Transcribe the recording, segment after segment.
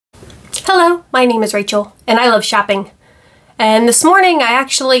Hello, my name is Rachel, and I love shopping. And this morning I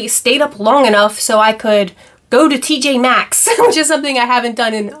actually stayed up long enough so I could go to TJ Maxx, which is something I haven't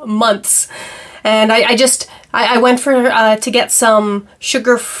done in months. And I went to get some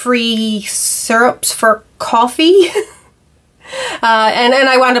sugar-free syrups for coffee. and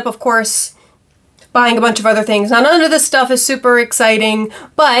I wound up, of course, buying a bunch of other things. Now, none of this stuff is super exciting,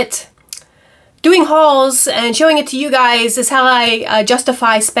 but doing hauls and showing it to you guys is how I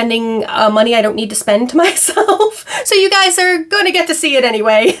justify spending money I don't need to spend to myself. So you guys are going to get to see it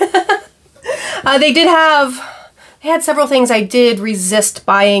anyway. They had several things I did resist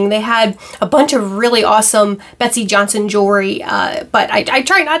buying. They had a bunch of really awesome Betsey Johnson jewelry, but I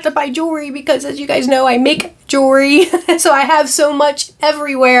try not to buy jewelry because, as you guys know, I make jewelry, so I have so much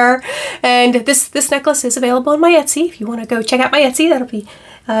everywhere. And this necklace is available on my Etsy. If you want to go check out my Etsy, that'll be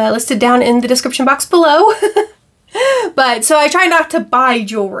listed down in the description box below. But so I try not to buy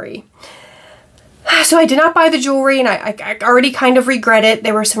jewelry. So I did not buy the jewelry, and I already kind of regret it. They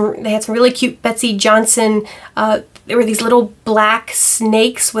had some really cute Betsey Johnson. There were these little black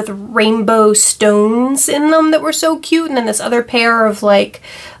snakes with rainbow stones in them that were so cute, and then this other pair of like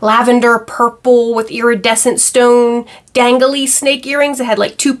lavender purple with iridescent stone dangly snake earrings that had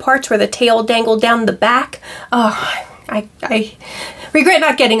like two parts where the tail dangled down the back. Oh, I regret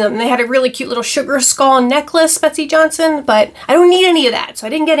not getting them. They had a really cute little sugar skull necklace, Betsey Johnson, but I don't need any of that, so I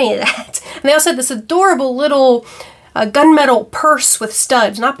didn't get any of that. And they also had this adorable little gunmetal purse with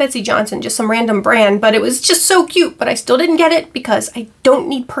studs, not Betsey Johnson, just some random brand, but it was just so cute, but I still didn't get it because I don't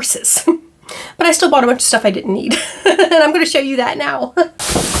need purses. But I still bought a bunch of stuff I didn't need, and I'm going to show you that now.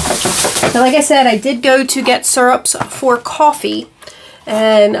 So like I said, I did go to get syrups for coffee.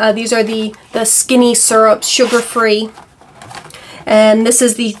 And these are the skinny syrups, sugar-free. And this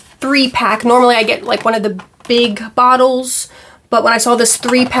is the 3-pack. Normally I get like one of the big bottles, but when I saw this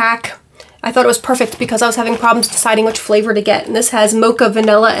 3-pack, I thought it was perfect because I was having problems deciding which flavor to get. And this has mocha,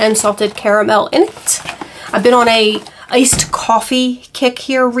 vanilla, and salted caramel in it. I've been on a iced coffee kick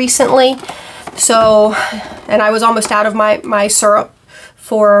here recently. So, and I was almost out of my syrup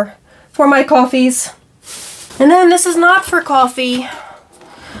for my coffees. And then this is not for coffee,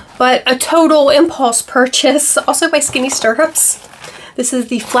 but a total impulse purchase, also by Skinny Stirrups. This is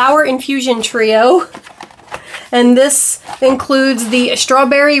the Flower Infusion Trio, and this includes the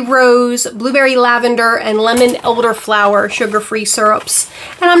strawberry rose, blueberry lavender, and lemon elderflower sugar-free syrups.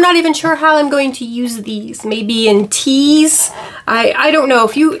 And I'm not even sure how I'm going to use these. Maybe in teas? I don't know.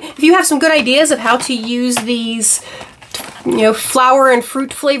 If you have some good ideas of how to use these, you know, flower and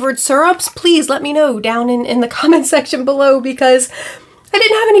fruit flavored syrups, please let me know down in the comment section below, because I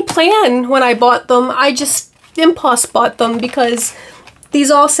didn't have any plan when I bought them. I just impulse bought them because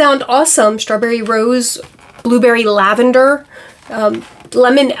these all sound awesome. Strawberry rose, blueberry lavender,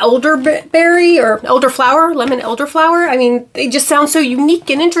 lemon elderberry or elderflower, lemon elderflower. I mean, they just sound so unique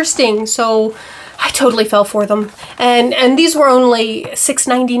and interesting. So I totally fell for them. And these were only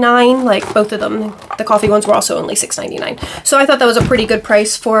 $6.99, like both of them. The coffee ones were also only $6.99. So I thought that was a pretty good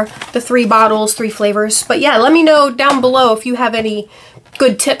price for the 3 bottles, 3 flavors. But yeah, let me know down below if you have any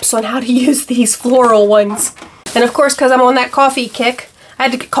good tips on how to use these floral ones. And of course, because I'm on that coffee kick, I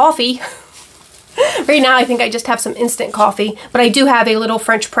had to get coffee. Right now I think I just have some instant coffee, but I do have a little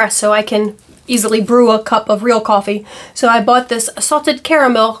French press so I can easily brew a cup of real coffee. So I bought this salted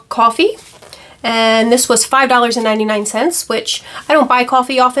caramel coffee, and this was $5.99, which I don't buy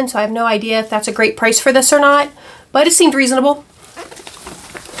coffee often, so I have no idea if that's a great price for this or not, but it seemed reasonable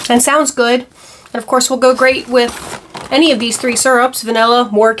and sounds good. And of course will go great with any of these 3 syrups: vanilla,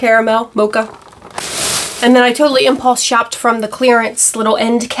 more caramel, mocha. And then I totally impulse shopped from the clearance little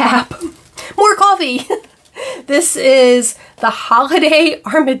end cap. More coffee! This is the Holiday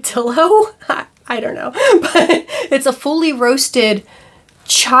Armadillo. I don't know, but it's a fully roasted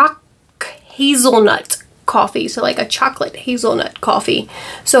hazelnut coffee, so like a chocolate hazelnut coffee.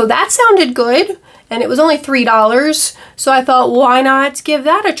 So that sounded good, and it was only $3, so I thought, why not give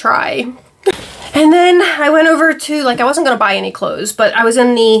that a try? And then I went over to, like, I wasn't going to buy any clothes, but I was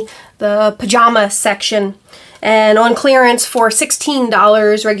in the pajama section, and on clearance for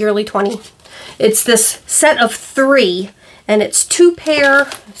 $16, regularly $20. It's this set of 3, and it's 2 pair,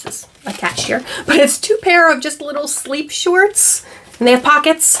 this is attached here, but it's 2 pair of just little sleep shorts, and they have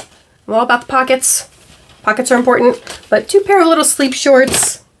pockets. I'm all about the pockets. Pockets are important, but 2 pair of little sleep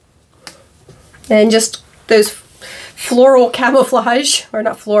shorts, and just those floral camouflage, or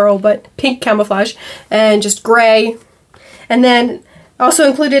not floral, but pink camouflage, and just gray. And then also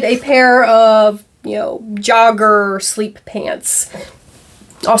included a pair of, you know, jogger sleep pants.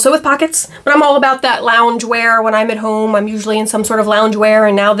 Also with pockets, but I'm all about that lounge wear when I'm at home. I'm usually in some sort of lounge wear,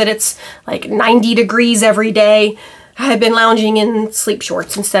 and now that it's like 90 degrees every day, I've been lounging in sleep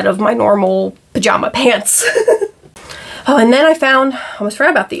shorts instead of my normal pajama pants. Oh, and then I found, almost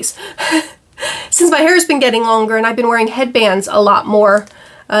forgot about these. Since my hair's been getting longer and I've been wearing headbands a lot more,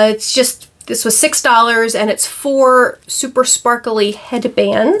 it's just, this was $6 and it's 4 super sparkly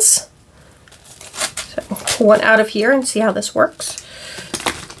headbands. So I'll pull one out of here and see how this works.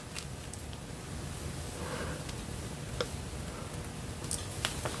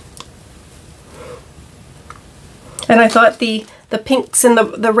 And I thought the pinks and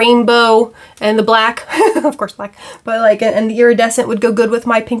the rainbow and the black, of course black, but like, and the iridescent would go good with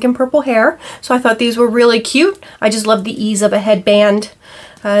my pink and purple hair. So I thought these were really cute. I just love the ease of a headband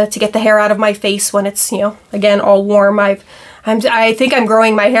to get the hair out of my face when it's, you know, again, all warm. I think I'm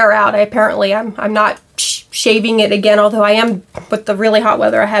growing my hair out. I'm not shaving it again, although I am, with the really hot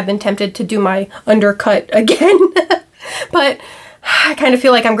weather, I have been tempted to do my undercut again. But I kind of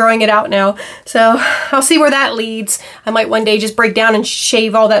feel like I'm growing it out now, so I'll see where that leads. I might one day just break down and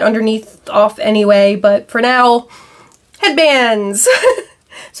shave all that underneath off anyway, but for now, headbands.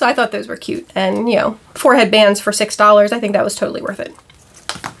 So I thought those were cute, and you know, 4 headbands for $6, I think that was totally worth it.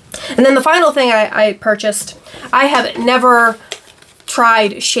 And then the final thing I purchased, I have never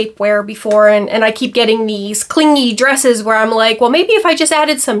tried shapewear before, and I keep getting these clingy dresses where I'm like, well, maybe if I just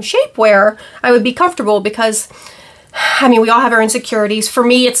added some shapewear, I would be comfortable, because I mean, we all have our insecurities. For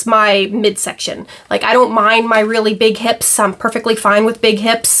me, it's my midsection. Like, I don't mind my really big hips. I'm perfectly fine with big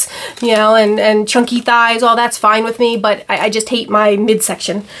hips, you know, and chunky thighs, all that's fine with me, but I just hate my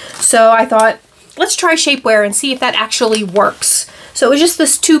midsection. So I thought, let's try shapewear and see if that actually works. So it was just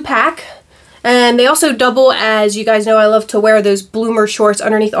this 2-pack, and they also double as, you guys know, I love to wear those bloomer shorts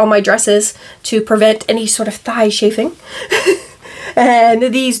underneath all my dresses to prevent any sort of thigh chafing.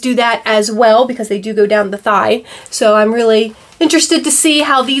 And these do that as well because they do go down the thigh. So I'm really interested to see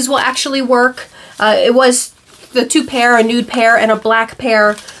how these will actually work. It was the 2 pair, a nude pair and a black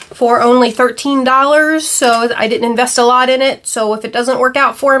pair, for only $13. So I didn't invest a lot in it. So if it doesn't work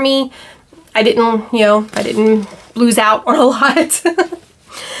out for me, I didn't lose out on a lot.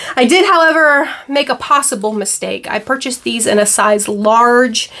 I did, however, make a possible mistake. I purchased these in a size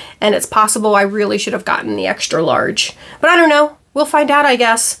large, and it's possible I really should have gotten the extra large. But I don't know. We'll find out, I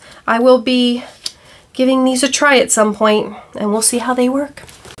guess. I will be giving these a try at some point, and we'll see how they work.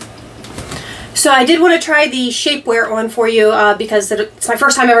 So I did want to try the shapewear on for you because it's my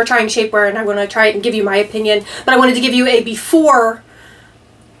first time ever trying shapewear, and I want to try it and give you my opinion. But I wanted to give you a before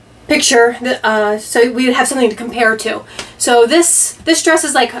picture so we would have something to compare to. So this dress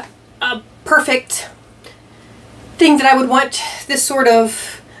is like a perfect thing that I would want this sort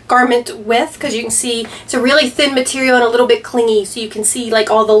of garment with, because you can see it's a really thin material and a little bit clingy, so you can see like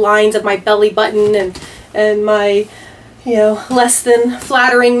all the lines of my belly button and my, you know, less than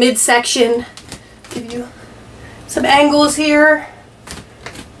flattering midsection. Give you some angles here.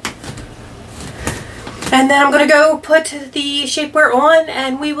 And then I'm going to go put the shapewear on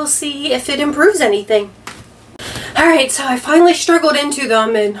and we will see if it improves anything. Alright, so I finally struggled into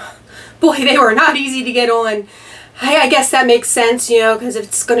them, and boy, they were not easy to get on. I guess that makes sense, you know, because if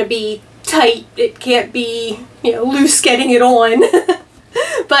it's going to be tight, it can't be, you know, loose getting it on.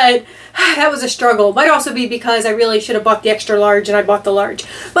 But that was a struggle. Might also be because I really should have bought the extra large and I bought the large.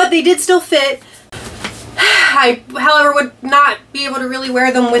 But they did still fit. I, however, would not be able to really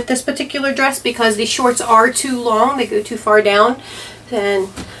wear them with this particular dress because the shorts are too long. They go too far down. And,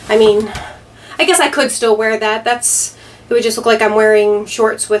 I mean, I guess I could still wear that. It would just look like I'm wearing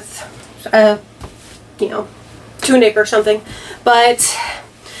shorts with, you know, tunic or something. But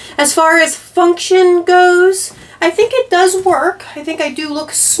as far as function goes, I think it does work. I think I do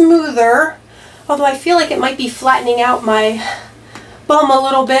look smoother, although I feel like it might be flattening out my bum a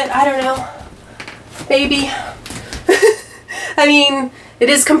little bit. I don't know. Maybe. I mean, it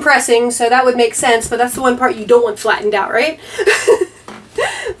is compressing, so that would make sense, but that's the one part you don't want flattened out, right?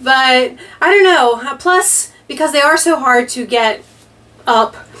 But I don't know. Plus, because they are so hard to get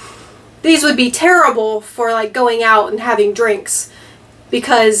up, these would be terrible for like going out and having drinks,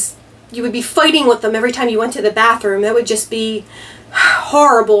 because you would be fighting with them every time you went to the bathroom. That would just be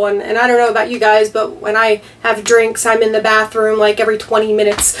horrible. And I don't know about you guys, but when I have drinks, I'm in the bathroom like every 20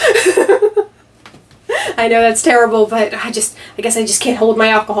 minutes. I know that's terrible, but I guess I just can't hold my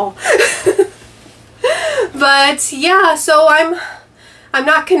alcohol. But yeah, so I'm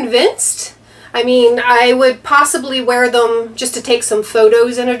not convinced. I mean, I would possibly wear them just to take some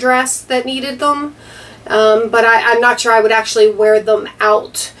photos in a dress that needed them, but I'm not sure I would actually wear them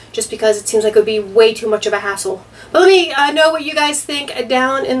out just because it seems like it would be way too much of a hassle. But let me know what you guys think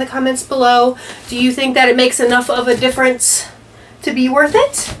down in the comments below. Do you think that it makes enough of a difference to be worth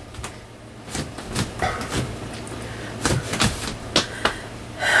it?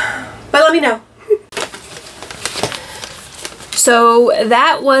 But let me know. So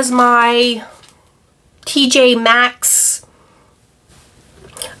that was my TJ Maxx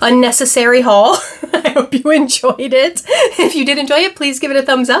unnecessary haul. I hope you enjoyed it. If you did enjoy it, please give it a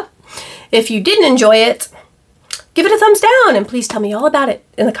thumbs up. If you didn't enjoy it, give it a thumbs down, and please tell me all about it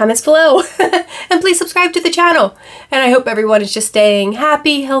in the comments below. And please subscribe to the channel. And I hope everyone is just staying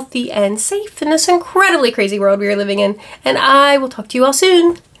happy, healthy, and safe in this incredibly crazy world we are living in. And I will talk to you all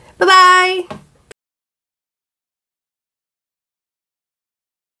soon. Bye-bye.